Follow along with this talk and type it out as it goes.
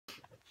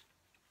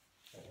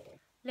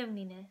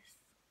Loneliness.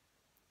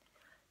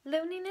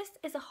 Loneliness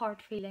is a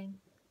hard feeling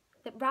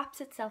that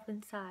wraps itself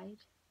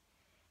inside.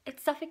 It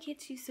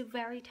suffocates you so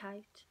very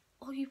tight,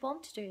 all you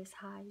want to do is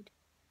hide.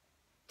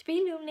 To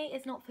be lonely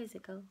is not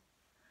physical,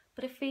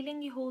 but a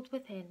feeling you hold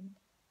within.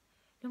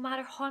 No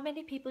matter how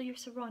many people you're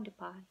surrounded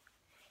by,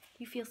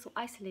 you feel so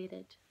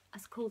isolated,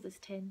 as cold as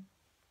tin.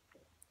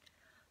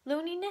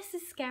 Loneliness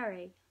is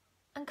scary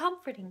and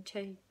comforting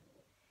too.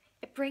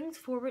 It brings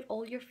forward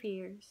all your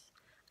fears,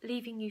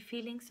 leaving you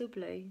feeling so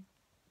blue.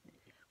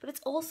 But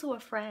it's also a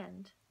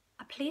friend,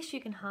 a place you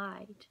can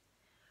hide,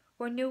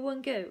 where no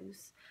one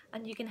goes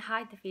and you can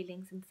hide the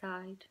feelings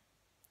inside.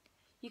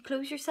 You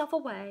close yourself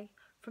away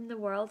from the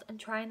world and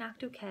try and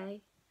act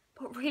okay,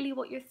 but really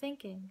what you're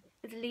thinking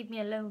is leave me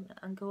alone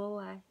and go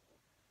away.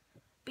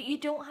 But you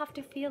don't have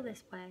to feel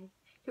this way.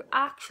 You're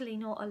actually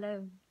not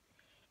alone.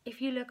 If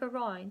you look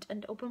around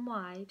and open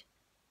wide,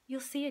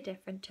 you'll see a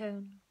different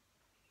tone.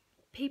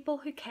 People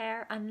who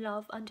care and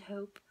love and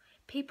hope,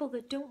 people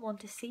that don't want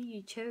to see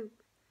you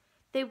choke.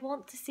 They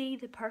want to see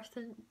the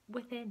person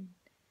within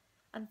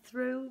and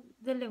throw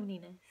the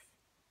loneliness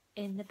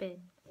in the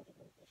bin.